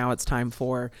ride, or now it's time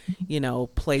for,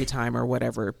 playtime or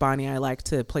whatever. Bonnie, I like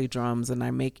to play drums and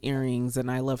I make earrings and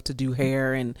I love to do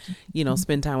hair and,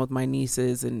 spend time with my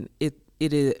nieces, and it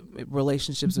is,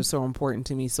 relationships are so important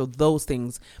to me. So those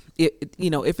things,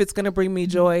 if it's going to bring me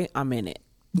joy, I'm in it.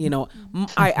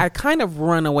 I kind of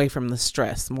run away from the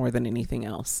stress more than anything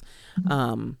else.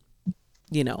 What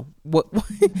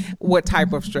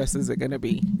type of stress is it going to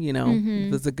be?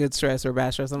 If it's a good stress or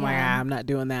bad stress, I'm like, I'm not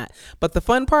doing that. But the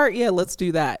fun part, let's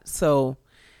do that. So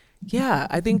yeah,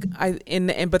 I think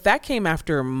but that came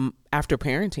after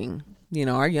parenting.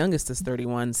 Our youngest is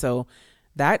 31. So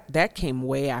that came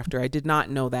way after. I did not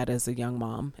know that as a young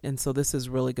mom. And so this is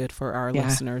really good for our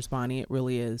listeners, Bonnie. It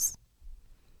really is.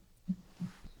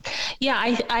 Yeah,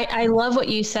 I love what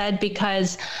you said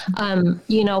because,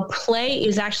 play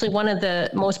is actually one of the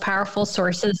most powerful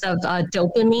sources of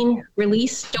dopamine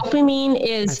release. Dopamine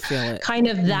is kind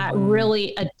of that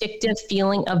really addictive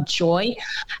feeling of joy.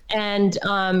 And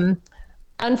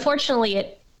unfortunately,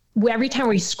 every time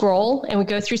we scroll and we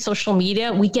go through social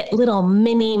media, we get little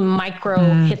micro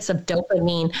hits of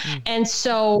dopamine. And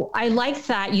so I like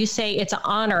that you say it's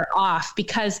on or off,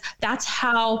 because that's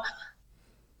how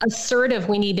assertive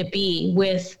we need to be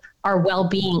with our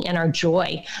well-being and our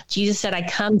joy. Jesus said, I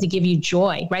come to give you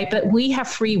joy, right? But we have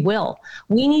free will.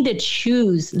 We need to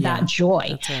choose that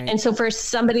joy. Right. And so for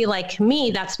somebody like me,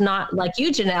 that's not like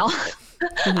you, Janelle.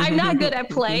 I'm not good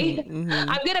at play.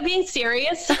 I'm good at being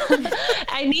serious.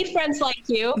 I need friends like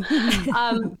you.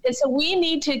 And so we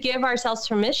need to give ourselves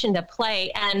permission to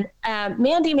play. And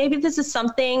Mandy, maybe this is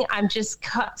something I'm just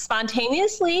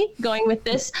spontaneously going with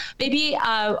this. Maybe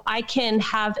I can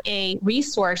have a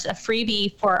resource, a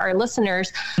freebie for our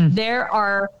listeners. There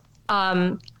are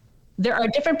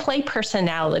different play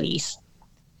personalities.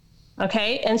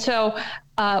 Okay. And so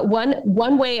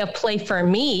one way of play for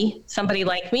me, somebody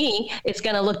like me, it's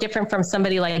going to look different from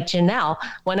somebody like Janelle.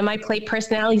 One of my play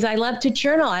personalities, I love to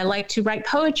journal. I like to write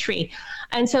poetry.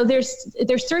 And so there's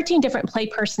 13 different play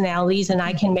personalities, and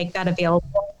I can make that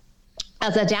available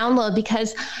as a download,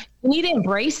 because we need to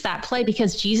embrace that play,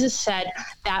 because Jesus said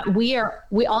that we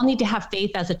all need to have faith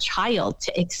as a child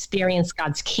to experience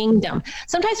God's kingdom.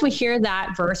 Sometimes we hear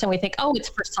that verse and we think, oh, it's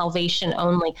for salvation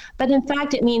only. But in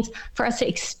fact, it means for us to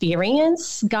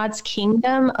experience God's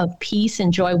kingdom of peace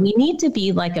and joy, we need to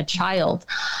be like a child.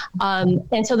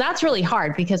 And so that's really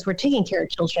hard, because we're taking care of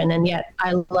children. And yet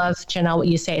I love, Janelle, what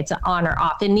you say, it's an on or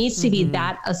off. It needs to be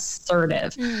that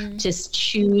assertive, just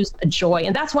choose joy.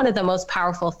 And that's one of the most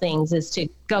powerful things, is to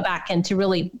go back and to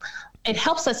really, it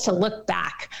helps us to look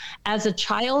back as a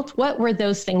child. What were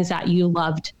those things that you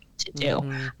loved to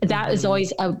do? That is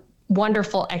always a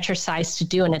wonderful exercise to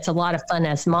do. And it's a lot of fun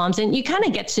as moms, and you kind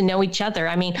of get to know each other.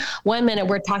 I mean, one minute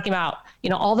we're talking about,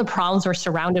 all the problems we're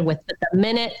surrounded with, but the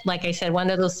minute, like I said, one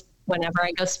of those, whenever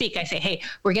I go speak, I say, hey,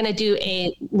 we're going to do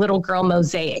a little girl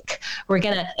mosaic. We're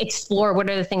going to explore what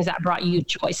are the things that brought you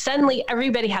joy. Suddenly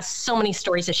everybody has so many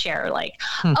stories to share. Like,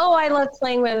 oh, I love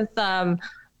playing with,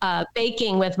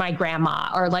 baking with my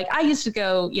grandma, or like I used to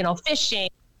go, fishing,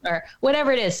 or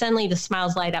whatever it is. Suddenly the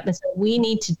smiles light up. And so we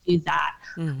need to do that.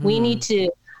 We need to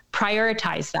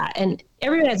prioritize that. And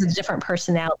everyone has a different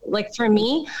personality. Like for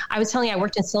me, I was telling you, I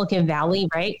worked in Silicon Valley,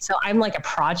 right? So I'm like a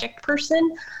project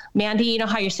person. Mandy, you know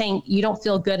how you're saying you don't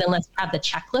feel good unless you have the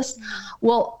checklist?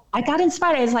 Well, I got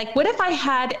inspired. I was like, what if I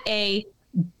had a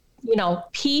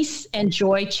peace and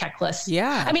joy checklist?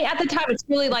 Yeah. I mean, at the time, it's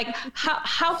really like,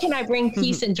 how can I bring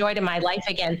peace and joy to my life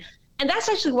again? And that's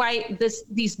actually why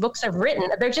these books I've written,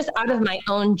 they're just out of my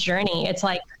own journey. It's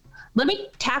like, let me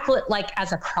tackle it like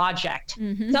as a project. So I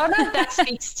don't know if that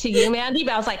speaks to you, Mandy,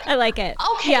 but I was like, I like it.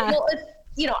 Okay, yeah. Well,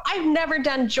 I've never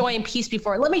done joy and peace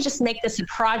before. Let me just make this a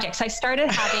project. So I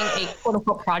started having a quote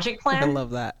unquote project plan. I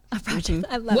love that. A project.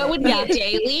 I love what it. would be a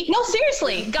daily? No,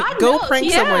 seriously. God Go knows.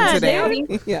 prank someone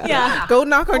today. Yeah. Go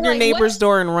knock on your neighbor's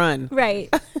door and run.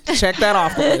 Right. Check that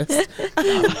off the list.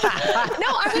 No,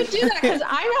 I would do that because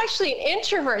I'm actually an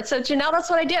introvert. So Janelle, that's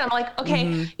what I did. I'm like,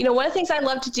 okay, one of the things I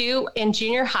love to do in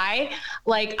junior high,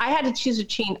 like I had to choose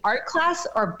between art class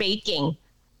or baking.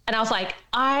 And I was like,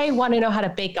 I want to know how to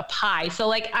bake a pie. So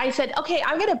like I said, okay,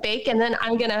 I'm going to bake, and then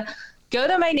I'm going to go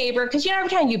to my neighbor. Because every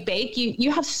time you bake,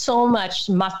 you have so much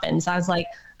muffins. I was like,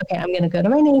 okay, I'm going to go to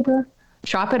my neighbor,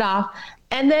 drop it off.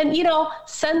 And then,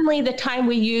 suddenly the time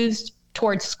we used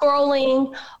towards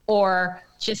scrolling or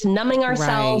just numbing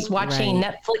ourselves, watching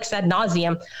Netflix ad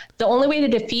nauseum, the only way to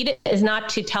defeat it is not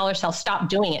to tell ourselves, stop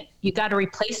doing it. You got to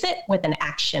replace it with an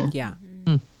action. Yeah.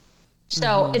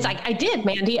 So it's like I did,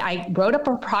 Mandy. I wrote up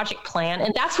a project plan,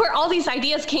 and that's where all these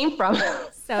ideas came from.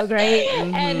 So great.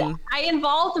 And I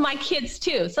involved my kids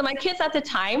too. So my kids at the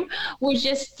time were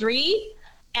just 3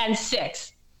 and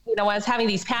 6. I was having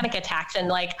these panic attacks, and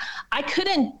like I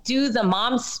couldn't do the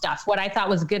mom stuff, what I thought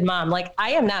was a good mom. Like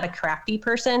I am not a crafty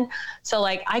person. So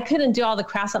like I couldn't do all the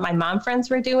crafts that my mom friends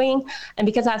were doing. And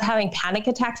because I was having panic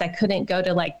attacks, I couldn't go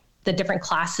to like the different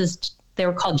classes. They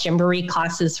were called Gymboree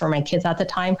classes for my kids at the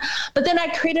time. But then I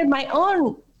created my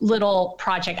own little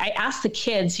project. I asked the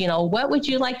kids, what would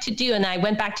you like to do? And I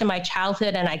went back to my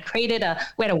childhood, and I created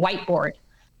we had a whiteboard.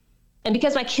 And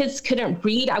because my kids couldn't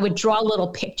read, I would draw little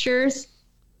pictures,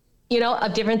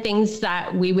 of different things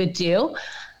that we would do.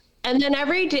 And then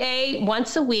every day,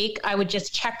 once a week, I would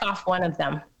just check off one of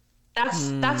them.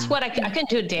 That's what I couldn't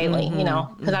do it daily,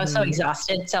 because I was so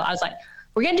exhausted. So I was like,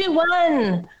 we're going to do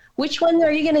one. Which one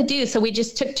are you going to do? So we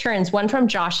just took turns, one from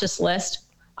Josh's list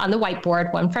on the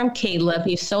whiteboard, one from Caleb.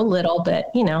 He's so little,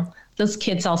 but those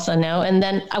kids also know. And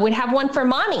then I would have one for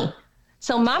Mommy.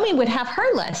 So Mommy would have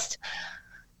her list.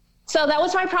 So that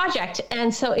was my project.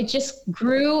 And so it just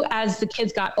grew as the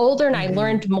kids got older, and I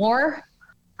learned more.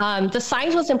 The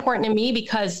science was important to me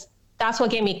because that's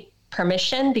what gave me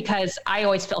permission, because I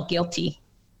always felt guilty.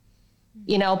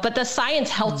 But the science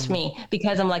helped me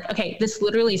because I'm like, okay, this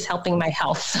literally is helping my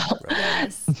health. So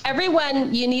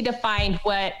everyone, you need to find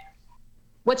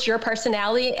what's your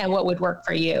personality and what would work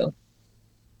for you.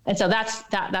 And so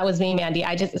that was me, Mandy.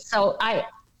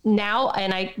 Now,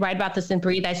 and I write about this in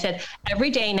Breathe, I said,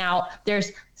 every day now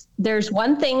there's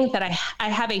one thing that I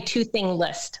have a 2-thing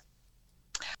list.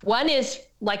 One is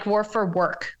like more for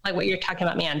work, like what you're talking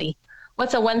about, Mandy.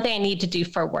 What's the one thing I need to do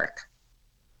for work?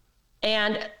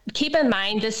 And keep in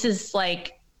mind, this is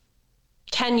like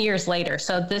 10 years later.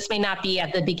 So this may not be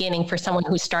at the beginning for someone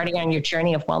who's starting on your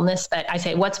journey of wellness, but I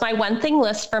say, what's my one thing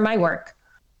list for my work?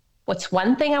 What's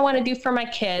one thing I want to do for my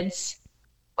kids?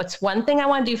 What's one thing I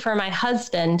want to do for my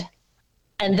husband?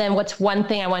 And then what's one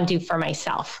thing I want to do for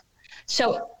myself?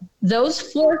 So those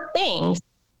 4 things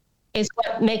is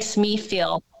what makes me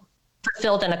feel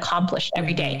fulfilled and accomplished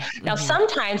every day. Now,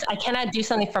 sometimes I cannot do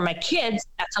something for my kids.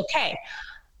 That's okay.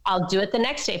 I'll do it the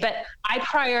next day. But I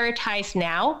prioritize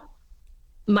now.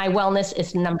 My wellness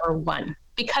is number 1,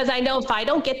 because I know if I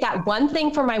don't get that one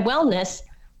thing for my wellness,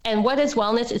 and what is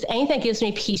wellness is anything that gives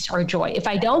me peace or joy. If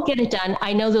I don't get it done,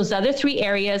 I know those other 3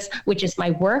 areas, which is my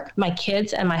work, my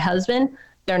kids, and my husband,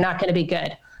 they're not going to be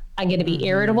good. I'm going to be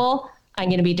irritable. I'm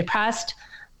going to be depressed.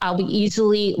 I'll be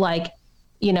easily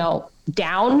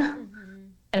down.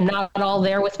 I'm not all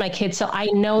there with my kids. So I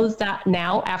know that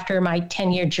now, after my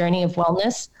 10-year journey of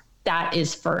wellness, that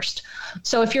is first.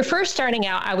 So if you're first starting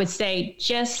out, I would say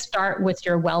just start with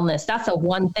your wellness. That's a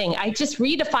one thing. I just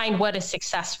redefined what is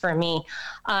success for me.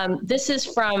 This is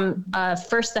from 1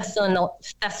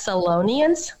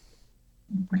 Thessalonians,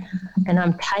 and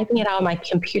I'm typing it out on my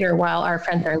computer while our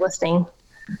friends are listening,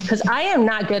 because I am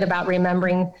not good about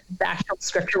remembering the actual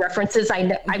scripture references.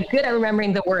 I'm good at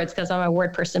remembering the words because I'm a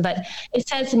word person, but it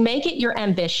says, make it your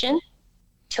ambition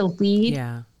to lead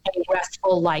a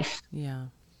restful life. Yeah.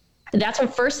 That's from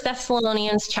 1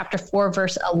 Thessalonians chapter 4,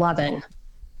 verse 11.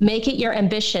 Make it your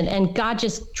ambition. And God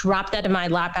just dropped that in my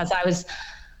lap as I was,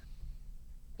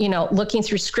 looking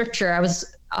through scripture. I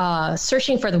was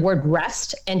searching for the word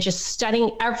rest and just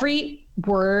studying every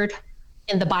word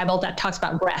in the Bible that talks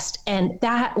about rest. And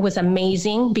that was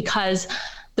amazing, because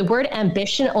the word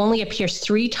ambition only appears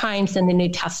 3 times in the New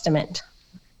Testament.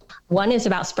 One is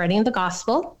about spreading the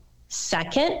gospel.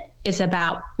 Second is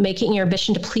about making your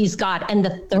ambition to please God. And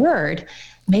the third,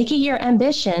 making your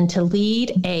ambition to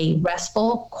lead a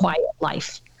restful, quiet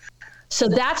life. So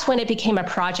that's when it became a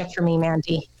project for me,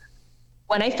 Mandy.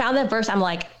 When I found that verse, I'm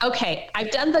like, okay,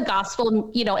 I've done the gospel,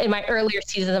 in my earlier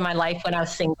seasons of my life when I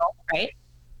was single, right?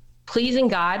 Pleasing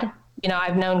God.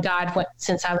 I've known God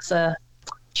since I was a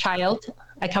child.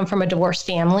 I come from a divorced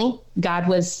family. God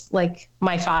was like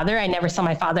my father. I never saw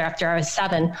my father after I was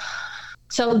 7.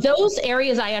 So those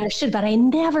areas I understood, but I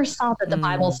never saw that the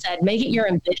Bible said, make it your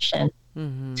ambition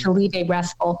to lead a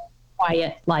restful,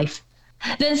 quiet life.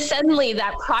 Then suddenly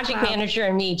that project manager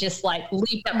in me just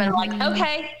leaped up and like,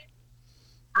 okay,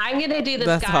 I'm going to do this,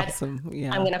 That's God. Awesome.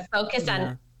 Yeah. I'm going to focus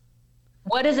on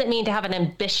what does it mean to have an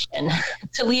ambition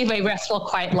to lead a restful,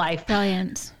 quiet life.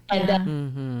 Brilliant. And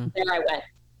then there I went.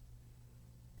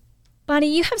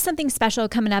 Bonnie, you have something special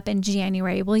coming up in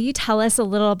January. Will you tell us a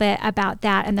little bit about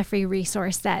that and the free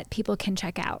resource that people can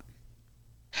check out?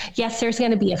 Yes, there's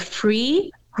going to be a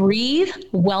free Breathe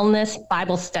Wellness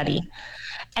Bible study.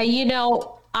 And,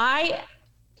 I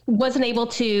wasn't able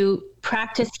to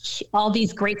practice all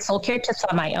these great soul care tips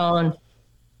on my own.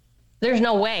 There's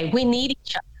no way. We need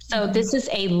each other. So this is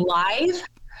a live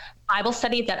Bible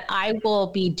study that I will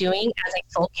be doing as a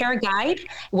soul care guide.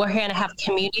 We're going to have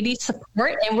community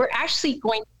support, and we're actually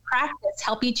going to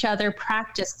help each other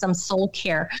practice some soul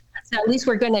care. So at least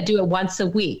we're going to do it once a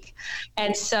week.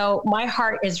 And so my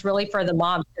heart is really for the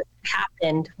moms that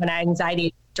happened when I had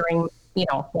anxiety during, when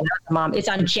I was a mom. It's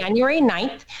on January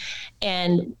 9th,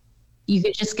 and you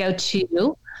could just go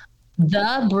to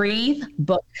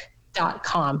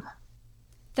thebreathebook.com.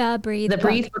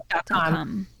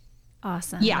 Thebreathebook.com.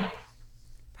 Awesome. Yeah.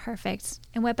 Perfect.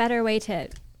 And what better way to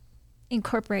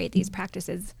incorporate these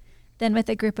practices than with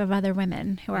a group of other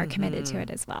women who are committed to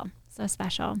it as well. So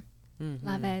special.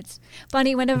 Love it.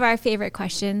 Bonnie, one of our favorite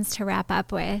questions to wrap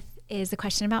up with is a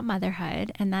question about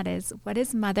motherhood. And that is, what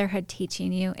is motherhood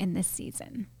teaching you in this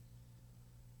season?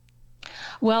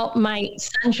 Well, my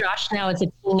son Josh now is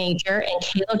a teenager, and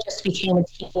Caleb just became a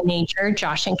teenager.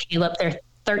 Josh and Caleb, they're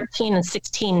 13 and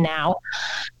 16 now.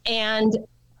 And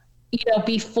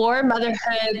before,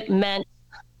 motherhood meant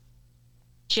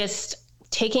just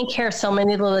taking care of so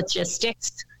many of the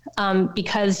logistics.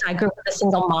 Because I grew up with a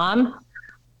single mom,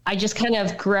 I just kind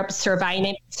of grew up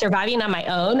surviving on my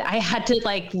own. I had to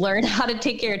learn how to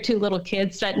take care of 2 little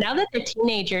kids. But now that they're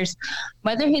teenagers,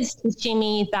 motherhood is teaching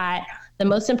me that the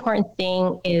most important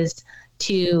thing is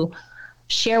to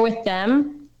share with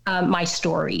them my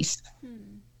stories.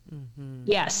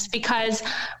 Yes, because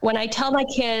when I tell my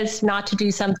kids not to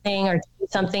do something or to do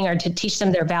something or to teach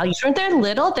them their values, when they're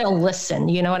little, they'll listen.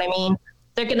 You know what I mean?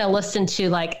 They're going to listen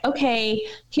to okay,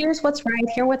 here's what's right,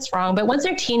 here's what's wrong. But once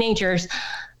they're teenagers,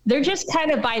 they're just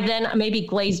kind of by then maybe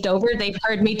glazed over. They've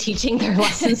heard me teaching their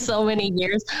lessons so many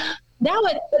years. Now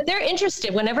they're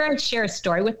interested whenever I share a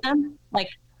story with them,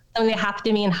 something that happened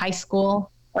to me in high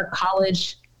school or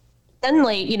college.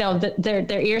 Suddenly,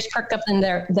 their ears perk up and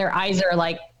their eyes are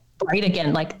bright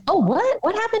again, oh,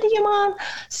 what happened to you, Mom?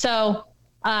 So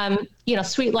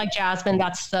Sweet Like Jasmine,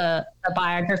 that's the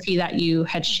biography that you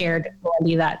had shared,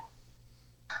 Wendy, that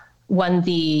won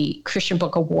the Christian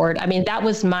Book Award. I mean, that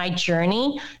was my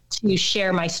journey to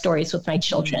share my stories with my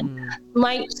children,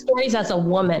 my stories as a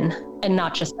woman and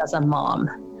not just as a mom.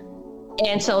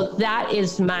 And so that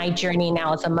is my journey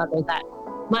now as a mother, that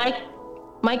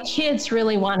my kids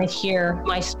really want to hear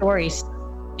my stories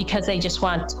because they just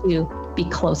want to be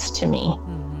close to me.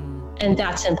 And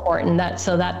that's important. That's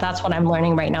what I'm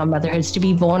learning right now in motherhood, is to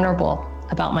be vulnerable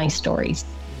about my stories.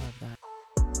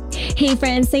 Hey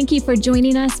friends, thank you for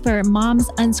joining us for Moms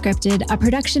Unscripted, a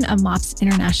production of MOPS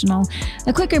International.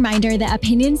 A quick reminder that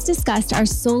opinions discussed are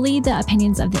solely the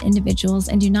opinions of the individuals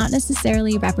and do not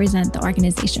necessarily represent the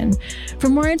organization. For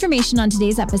more information on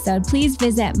today's episode, please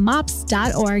visit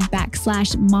mops.org/Moms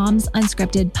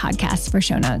Unscripted podcast for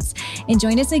show notes. And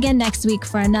join us again next week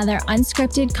for another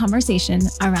unscripted conversation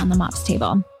around the MOPS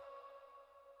table.